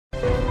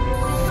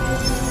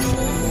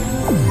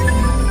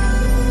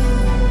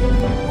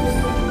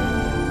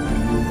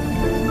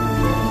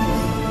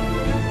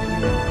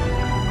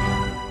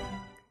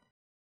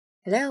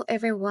Hello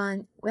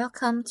everyone,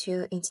 welcome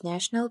to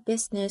International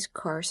Business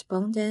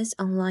Correspondence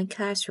Online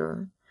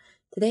Classroom.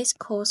 Today's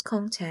course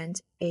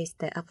content is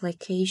the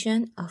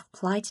application of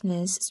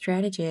politeness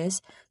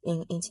strategies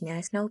in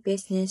international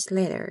business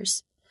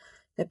letters.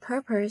 The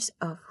purpose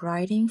of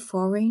writing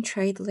foreign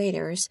trade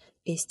letters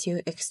is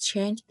to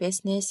exchange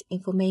business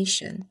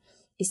information,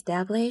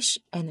 establish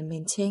and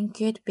maintain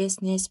good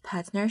business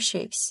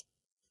partnerships.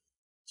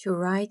 To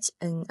write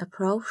an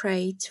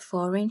appropriate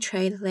foreign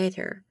trade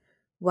letter,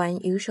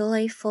 one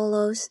usually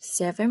follows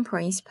 7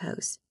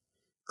 principles: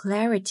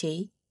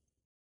 clarity,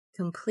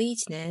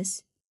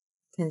 completeness,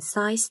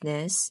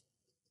 conciseness,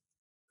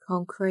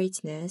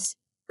 concreteness,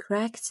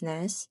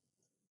 correctness,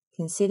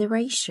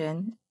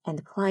 consideration,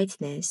 and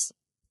politeness.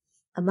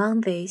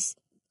 Among these,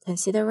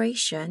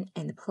 consideration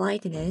and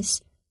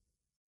politeness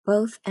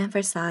both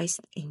emphasize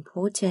the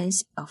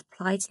importance of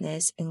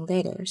politeness in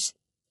letters.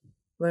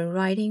 When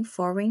writing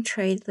foreign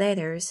trade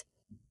letters,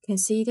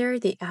 consider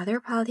the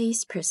other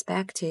party's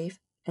perspective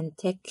and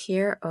take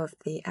care of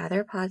the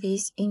other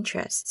party's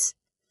interests,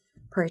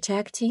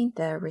 protecting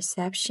the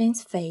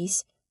reception's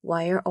face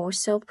while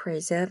also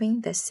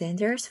preserving the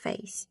sender's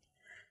face.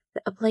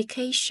 The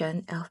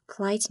application of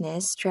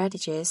politeness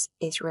strategies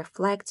is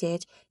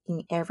reflected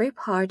in every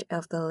part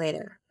of the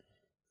letter.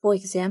 For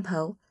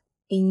example,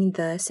 in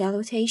the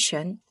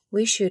salutation,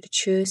 we should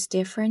choose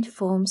different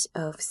forms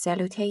of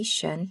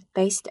salutation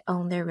based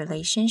on the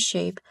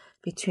relationship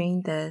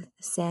between the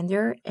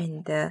sender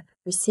and the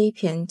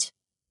recipient.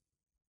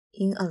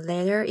 In a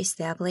letter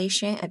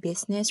establishing a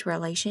business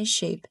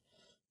relationship,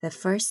 the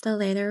first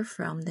letter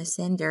from the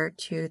sender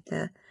to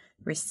the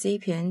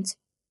recipient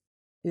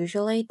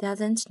usually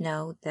doesn't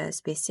know the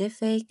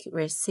specific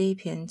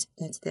recipient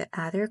at the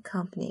other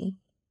company.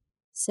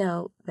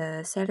 So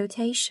the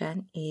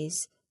salutation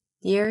is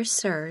 "Dear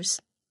Sirs."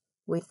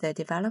 With the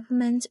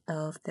development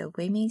of the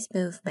women's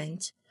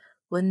movement,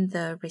 when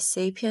the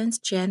recipient's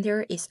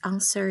gender is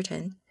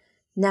uncertain,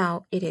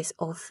 now it is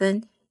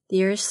often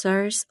 "Dear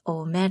Sirs"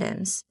 or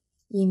 "Madams."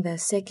 In the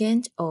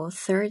second or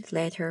third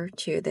letter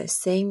to the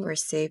same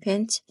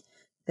recipient,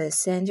 the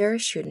sender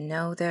should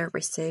know the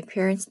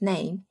recipient's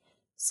name,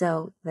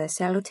 so the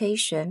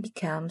salutation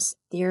becomes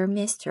 "Dear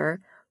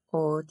Mr."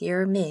 or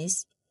 "Dear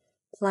Miss,"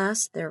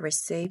 plus the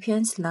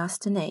recipient's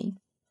last name.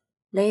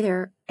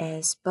 Later,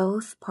 as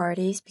both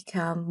parties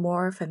become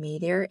more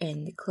familiar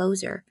and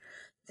closer,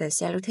 the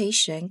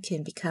salutation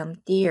can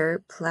become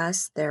 "Dear"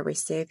 plus the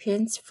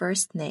recipient's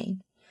first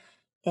name.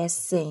 As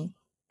seen,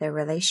 the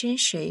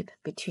relationship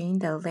between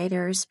the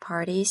letters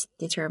parties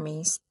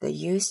determines the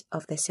use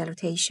of the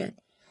salutation.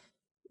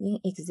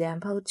 In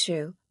example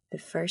 2, the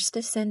first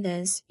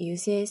sentence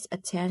uses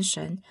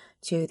attention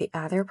to the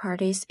other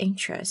party's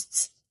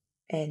interests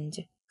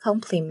and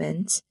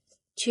complements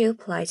two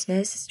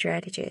politeness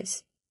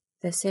strategies.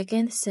 The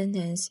second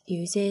sentence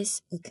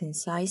uses a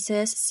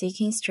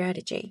conciseness-seeking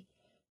strategy.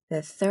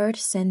 The third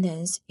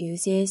sentence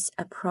uses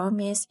a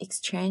promise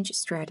exchange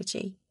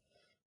strategy.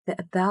 The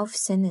above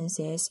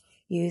sentences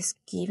use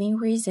giving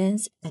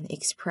reasons and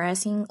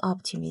expressing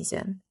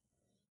optimism.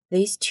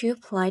 These two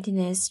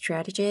politeness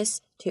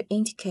strategies to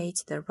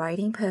indicate the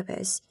writing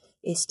purpose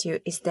is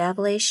to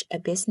establish a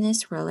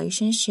business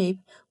relationship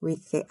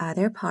with the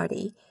other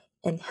party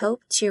and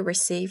hope to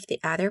receive the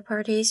other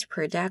party's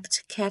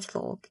product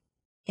catalog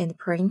and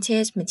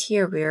printed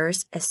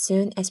materials as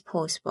soon as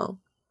possible.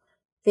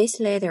 This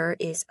letter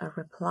is a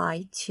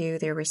reply to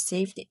the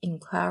received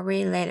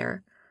inquiry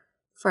letter.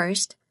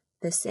 First,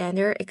 the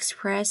sender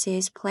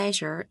expresses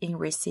pleasure in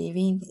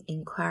receiving the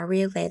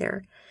inquiry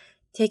letter,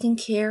 taking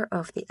care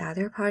of the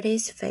other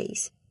party's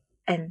face,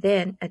 and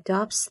then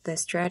adopts the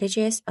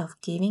strategies of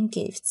giving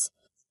gifts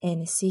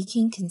and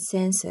seeking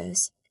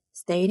consensus,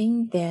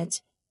 stating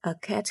that a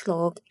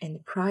catalog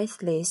and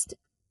price list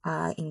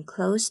are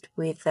enclosed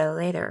with the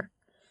letter,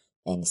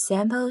 and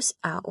samples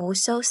are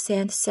also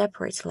sent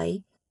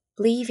separately,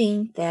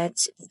 believing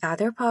that the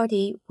other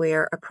party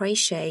will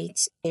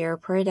appreciate their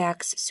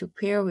product's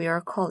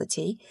superior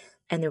quality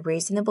and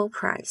reasonable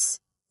price.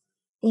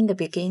 In the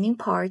beginning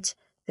part,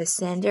 the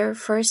sender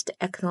first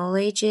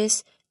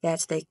acknowledges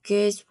that the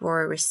goods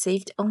were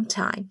received on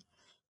time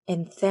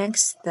and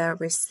thanks the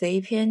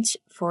recipient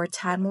for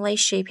timely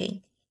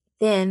shipping.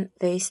 Then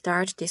they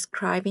start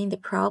describing the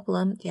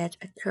problem that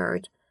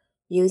occurred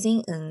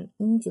using an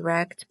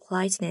indirect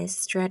politeness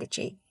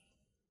strategy.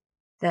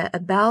 The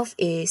above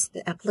is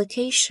the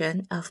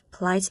application of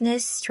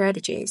politeness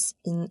strategies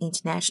in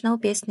international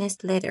business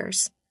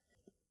letters.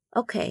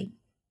 Okay,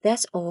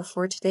 that's all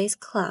for today's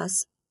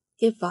class.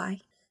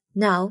 Goodbye.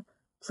 Now,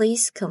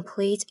 please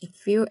complete a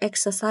few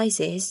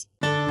exercises.